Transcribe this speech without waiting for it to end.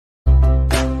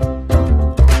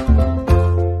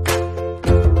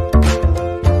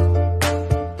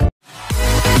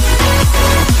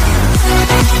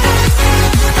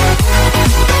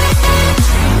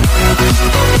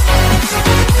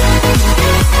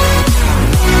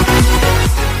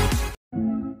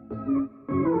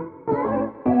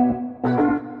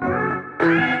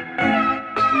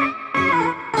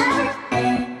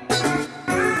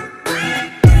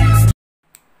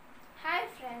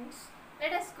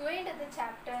going to the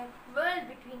chapter World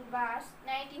Between Wars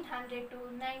 1900 to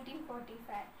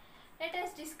 1945. Let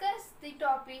us discuss the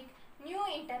topic New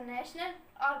International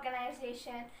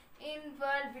Organization in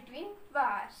World Between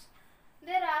Wars.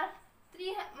 There are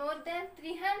more than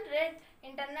 300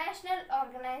 international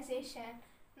organizations.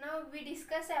 Now we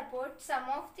discuss about some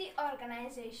of the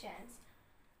organizations.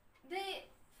 The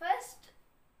first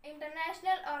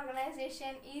international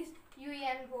organization is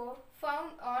UNO,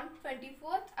 found on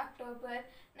 24th October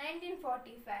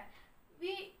 1945.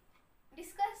 We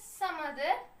discuss some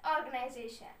other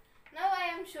organization. Now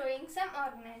I am showing some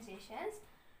organizations.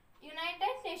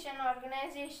 United Nations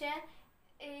Organization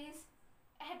is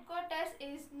headquarters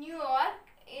is New York.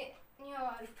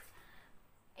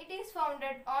 It is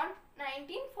founded on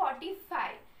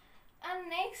 1945. And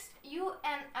next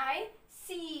UNICEF.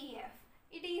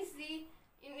 It is the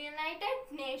United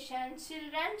Nations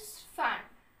Children's Fund.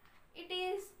 It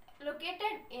is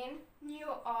located in New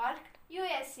York,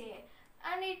 USA,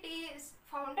 and it is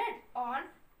founded on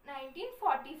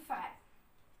 1945.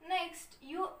 Next,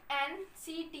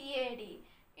 UNCTAD.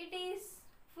 It is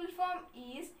full form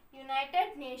is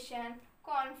United Nations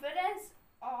Conference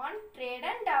on Trade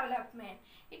and Development.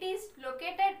 It is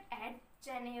located at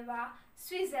Geneva,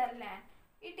 Switzerland.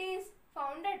 It is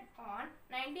founded on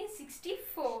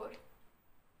 1964.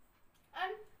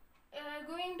 And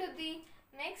going to the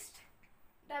next,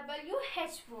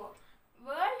 WHO,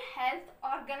 World Health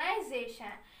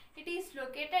Organization. It is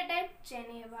located at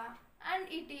Geneva and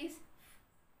it is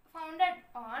founded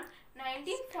on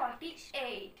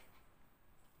 1948.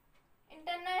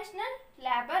 International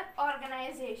Labour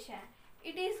Organization.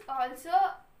 It is also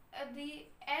at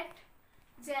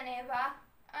Geneva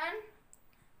and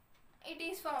it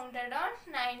is founded on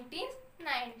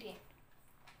 1919.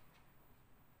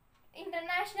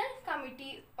 International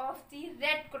Committee of the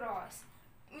Red Cross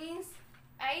means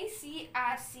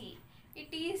ICRC.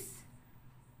 It is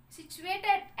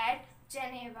situated at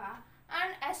Geneva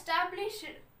and established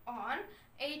on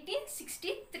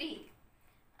 1863.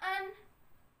 And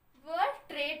World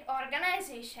Trade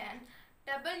Organization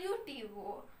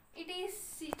WTO. It is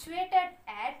situated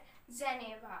at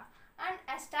Geneva and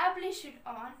established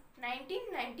on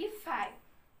 1995.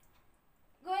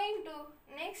 Going to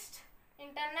next,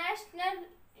 International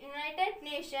United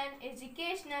Nations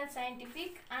Educational,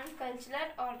 Scientific and Cultural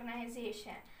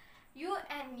Organization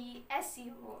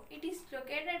UNESCO. It is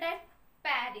located at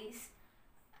Paris.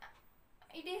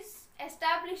 It is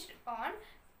established on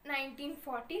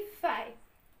 1945.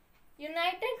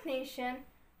 United Nations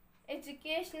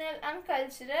Educational and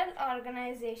Cultural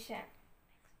Organization.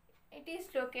 It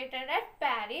is located at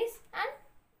Paris and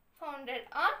founded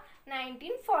on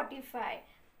 1945.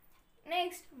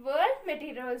 Next, World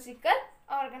Meteorological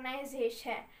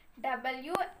Organization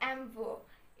WMO.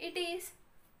 It is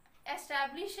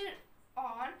established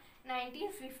on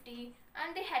 1950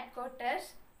 and the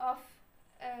headquarters of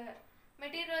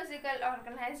Meteorological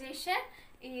Organization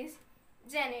is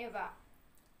Geneva.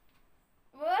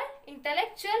 World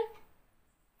Intellectual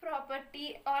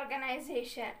Property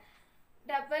Organization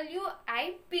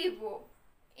WIPO.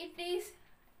 It is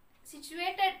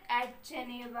situated at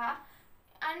Geneva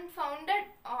and founded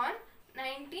on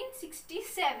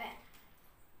 1967.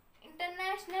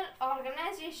 International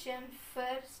Organization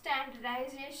for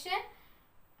Standardization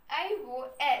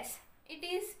IOS. It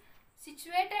is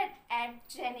situated at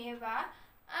Geneva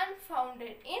and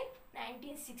founded in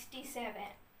 1967.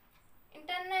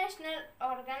 International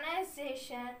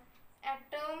Organization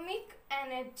Atomic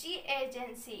Energy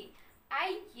Agency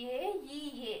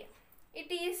IAEA.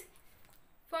 It is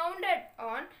founded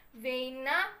on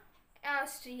Vienna,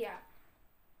 Austria.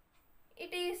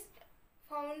 It is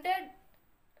formed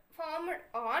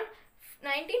on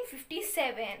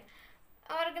 1957.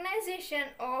 Organization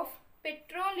of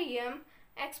Petroleum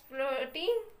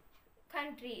Exporting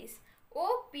Countries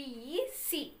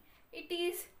OPEC. It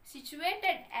is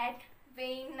situated at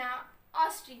Vienna,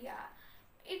 Austria.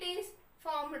 It is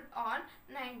formed on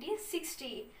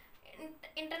 1960.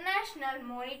 International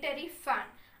Monetary Fund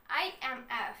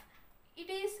IMF. It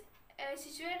is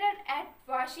situated at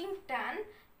Washington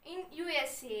in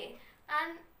USA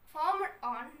and formed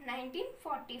on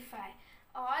 1945.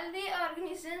 All the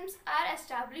organisms are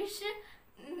established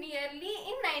nearly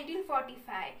in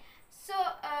 1945. So,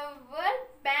 World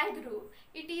Bank Group,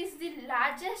 it is the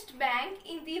largest bank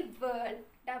in the world,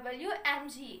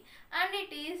 WMG, and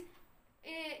it is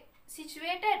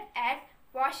situated at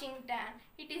Washington.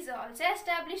 It is also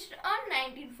established on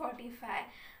 1945.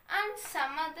 And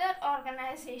some other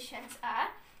organizations are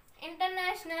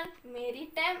International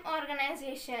Maritime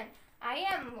Organization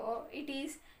IMO. It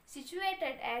is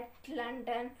situated at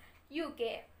London,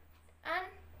 UK. And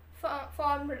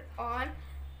formed on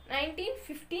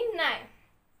 1959.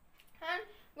 And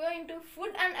going to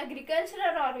Food and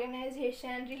Agricultural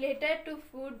Organization related to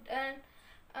food and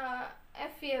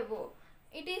FAO.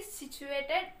 It is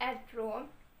situated at Rome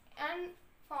and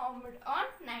formed on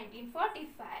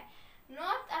 1945.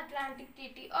 North Atlantic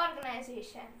Treaty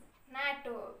Organization,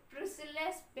 NATO,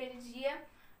 Brussels, Belgium,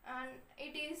 and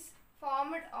it is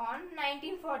formed on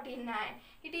 1949.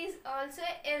 It is also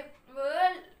a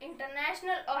world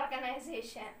international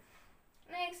organization.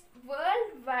 Next,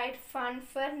 Worldwide Fund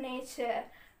for Nature,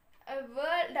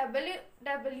 World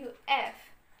WWF.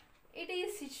 It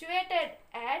is situated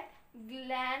at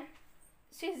Glan,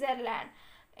 Switzerland,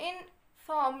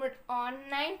 formed on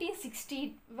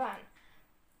 1961.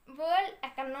 World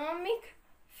Economic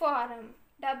Forum,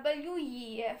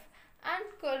 WEF, and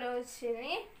Cologne,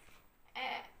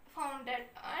 founded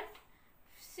at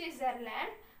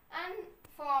Switzerland and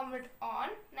formed on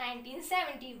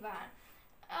 1971.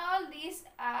 All these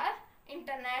are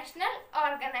international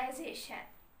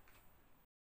organizations.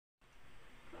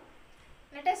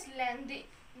 Let us learn the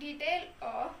detail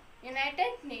of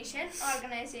United Nations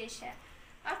Organization.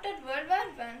 After World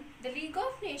War I, the League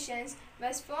of Nations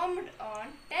was formed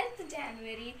on 10th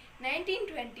January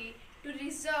 1920 to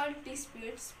resolve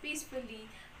disputes peacefully,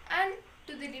 and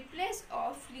to the replace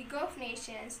of League of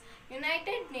Nations,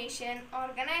 United Nations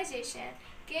Organization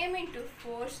came into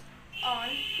force on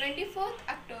 24th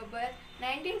October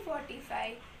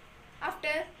 1945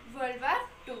 after World War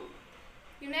II.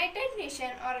 United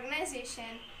Nations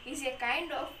Organization is a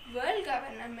kind of world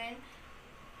government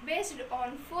based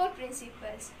on 4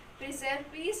 principles: preserve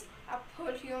peace,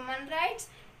 uphold human rights,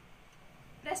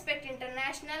 respect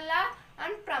international law,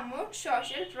 and promote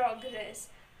social progress.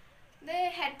 The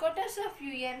headquarters of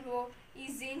UNO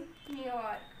is in New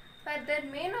York. Further,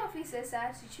 main offices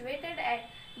are situated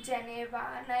at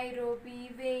Geneva,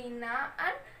 Nairobi, Vienna,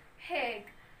 and Hague.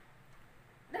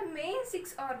 The main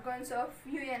 6 organs of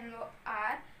UNO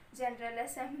are General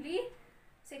Assembly,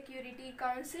 Security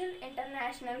Council,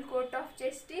 International Court of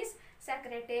Justice,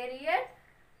 Secretariat,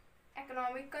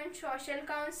 Economic and Social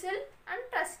Council, and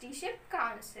Trusteeship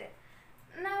Council.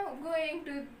 Now going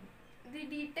to the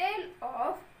detail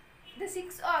of the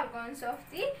 6 organs of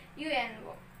the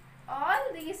UNO.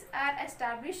 All these are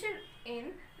established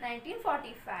in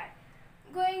 1945.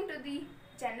 Going to the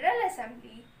General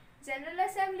Assembly. General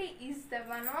Assembly is the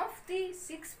one of the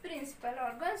 6 principal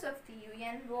organs of the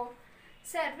UNO,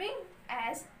 serving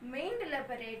as main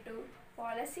deliberative,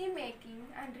 policy making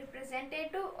and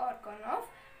representative organ of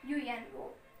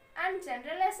UNO. And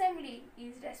General Assembly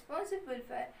is responsible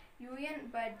for UN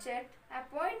budget,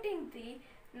 appointing the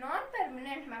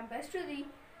non-permanent members to the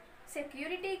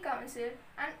Security Council,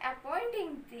 and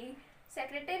appointing the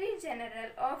Secretary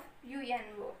General of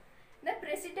UNO. The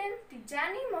President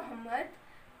Tijani Muhammad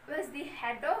was the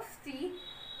head of the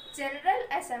General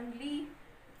Assembly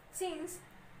since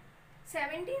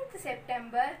 17th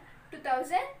September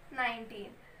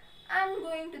 2019. And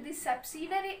going to the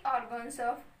subsidiary organs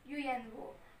of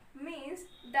UNO means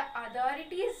the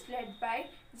authorities led by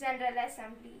General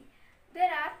Assembly.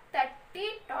 There are 30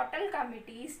 total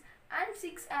committees and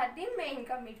 6 are the main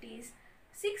committees,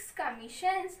 6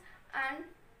 commissions and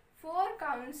 4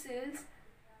 councils,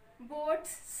 boards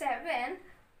 7,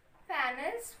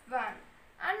 panels 1,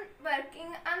 and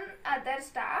working on other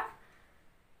staff,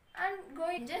 and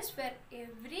going just for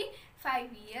every 5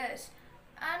 years.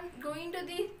 And going to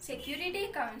the Security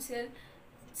Council.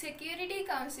 Security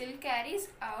Council carries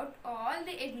out all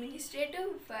the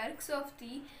administrative works of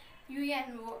the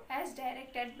UNO as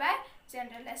directed by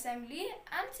General Assembly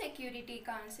and Security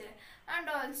Council, and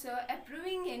also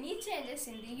approving any changes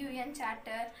in the UN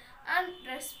Charter and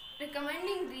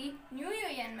recommending the new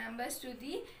UN members to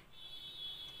the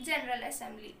General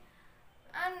Assembly.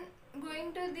 And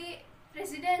going to the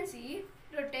Presidency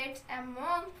rotates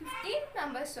among 15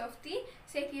 members of the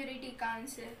Security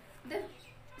Council. The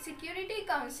Security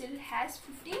Council has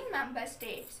 15 member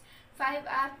states. 5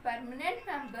 are permanent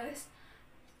members: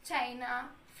 China,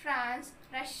 France,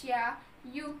 Russia,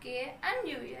 UK and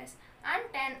US, and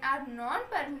 10 are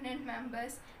non-permanent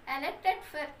members elected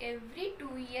for every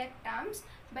 2-year terms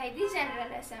by the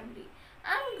General Assembly.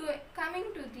 And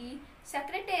coming to the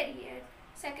Secretariat.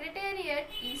 Secretariat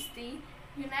is the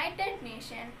United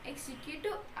Nations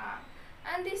executive arm,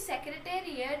 and the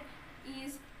Secretariat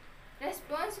is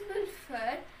responsible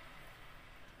for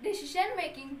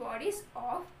decision-making bodies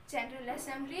of General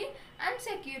Assembly and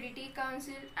Security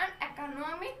Council and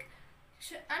Economic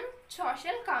and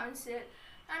Social Council,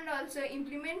 and also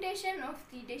implementation of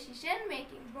the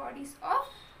decision-making bodies of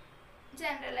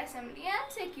General Assembly and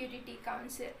Security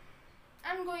Council.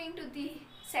 And going to the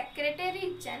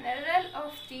Secretary General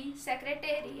of the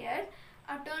Secretariat,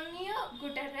 Antonio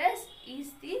Guterres,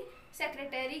 is the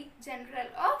Secretary General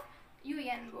of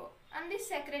UNO, and the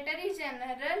Secretary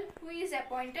General, who is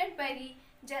appointed by the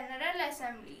General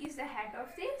Assembly, is the head of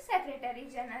the Secretary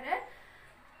General.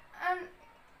 And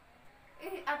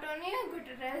Antonio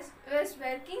Guterres was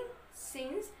working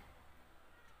since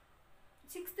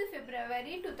 6th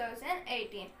February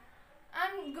 2018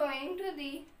 and going to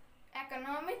the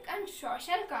Economic and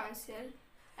Social Council.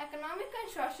 Economic and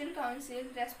Social Council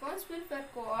responsible for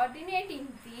coordinating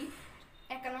the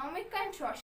economic and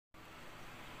social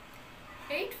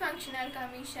 8 functional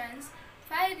commissions,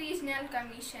 5 regional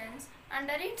commissions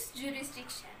under its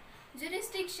jurisdiction.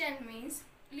 Jurisdiction means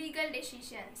legal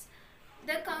decisions.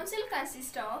 The council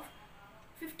consists of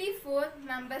 54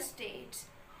 member states,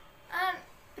 and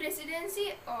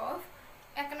presidency of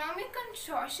Economic and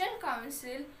Social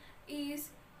Council is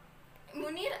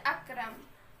Munir Akram.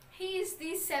 He is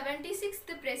the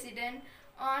 76th president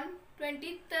on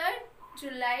 23rd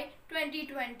July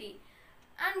 2020.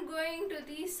 And going to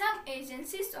the some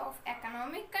agencies of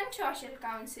Economic and Social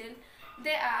Council,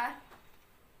 they are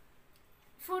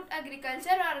Food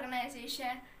Agriculture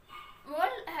Organization,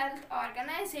 World Health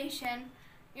Organization,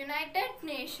 United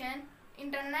Nations,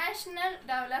 International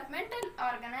Developmental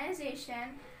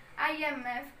Organization,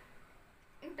 IMF,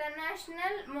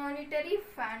 International Monetary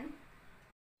Fund.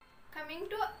 Coming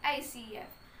to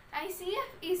ICF. ICF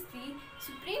is the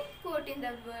Supreme Court in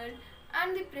the world,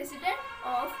 and the president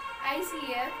of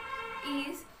ICF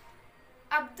is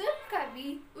Abdul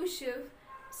Kavi Ushuf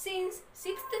since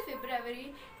 6th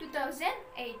February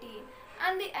 2018,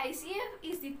 and the ICF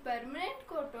is the Permanent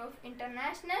Court of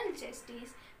International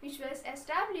Justice, which was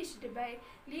established by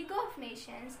League of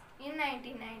Nations in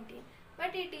 1990,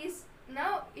 but it is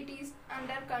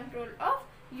under control of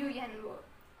UNO.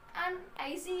 And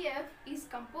ICF is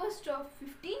composed of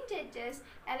 15 judges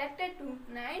elected to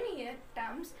 9-year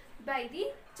terms by the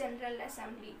General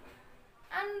Assembly.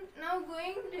 And now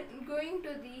going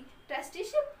to the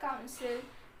Trusteeship Council.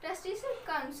 Trusteeship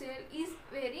Council is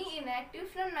very inactive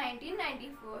from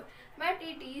 1994, but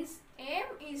its aim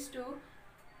is to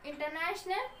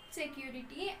international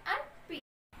security and peace.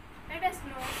 Let us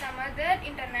know some other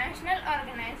international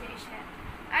organization.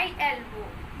 ILO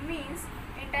means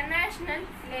International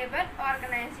Labour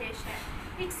Organization.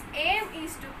 Its aim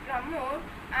is to promote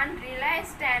and realize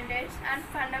standards and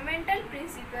fundamental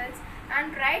principles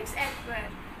and rights at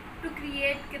work, to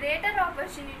create greater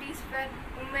opportunities for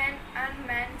women and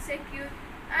men, secure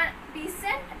and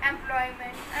decent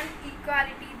employment and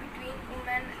equality between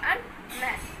women and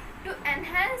men, to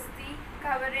enhance the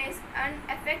coverage and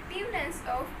effectiveness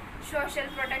of social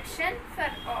protection for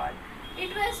all. It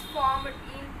was formed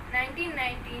in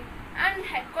 1919 and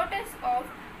headquarters of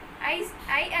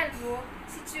ILO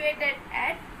situated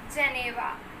at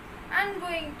Geneva. And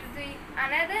going to the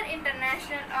another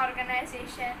international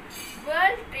organization,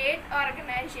 World Trade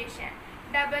Organization,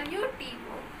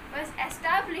 WTO, was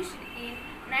established in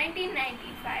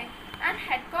 1995 and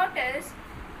headquarters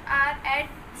are at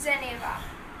Geneva.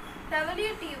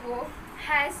 WTO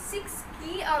has 6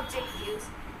 key objectives.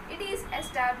 It is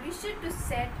established to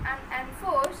set and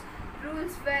enforce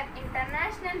rules for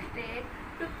international trade,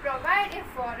 to provide a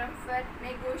forum for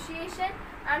negotiation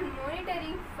and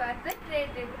monitoring further trade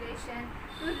regulation,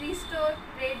 to restore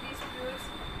trade disputes,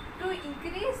 to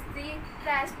increase the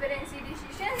transparency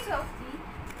decisions of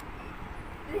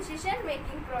the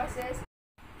decision-making process.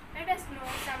 Let us know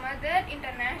some other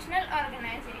international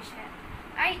organization.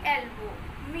 ILO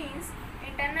means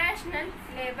International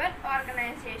Labour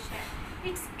Organization.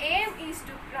 Its aim is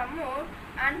to promote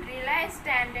and realize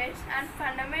standards and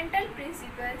fundamental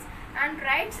principles and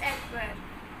rights at work,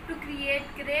 to create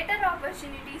greater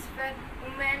opportunities for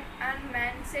women and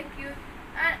men, secure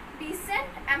and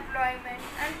decent employment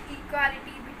and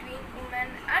equality between women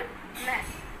and men,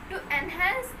 to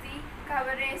enhance the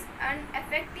coverage and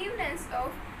effectiveness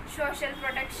of social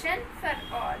protection for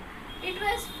all. It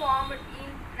was formed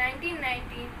in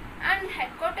 1919 and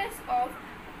headquarters of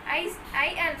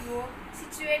ILO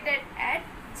situated at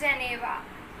Geneva.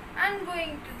 And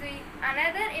going to the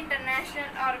another international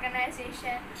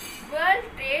organization, World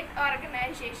Trade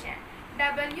Organization,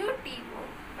 WTO,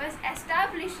 was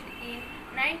established in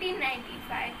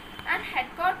 1995 and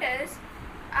headquarters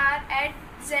are at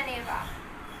Geneva.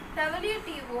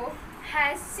 WTO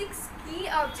has 6 key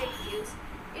objectives.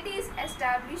 It is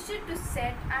established to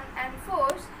set and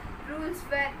enforce rules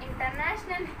for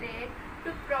international trade,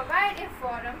 to provide a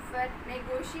forum for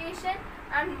negotiation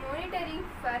and monitoring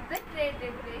further trade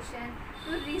regulation,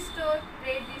 to restore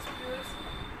trade disputes,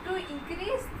 to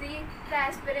increase the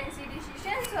transparency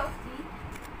decisions of the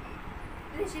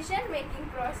decision-making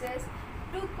process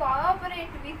to cooperate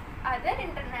with other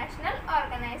international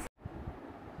organizations.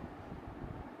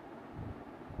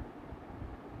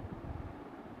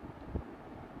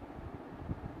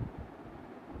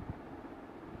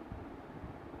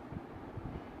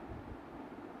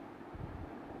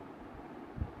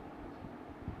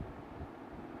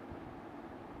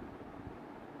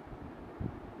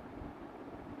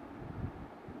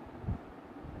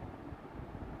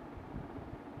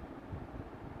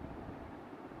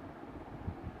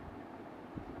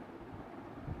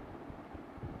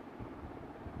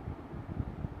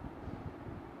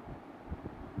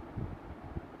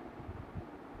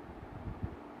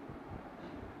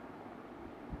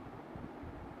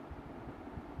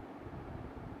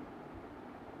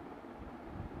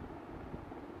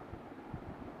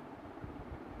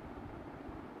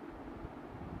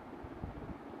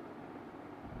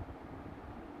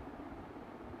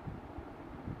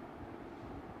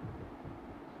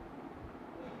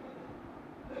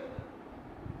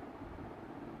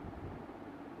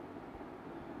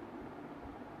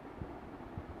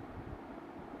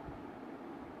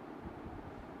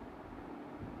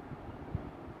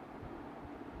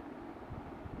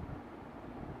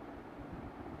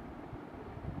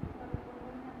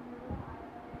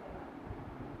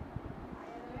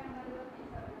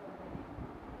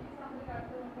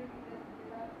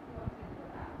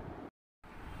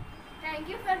 Thank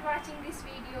you for watching this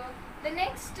video. The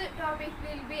next topic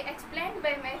will be explained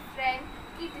by my friend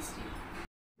Kirti.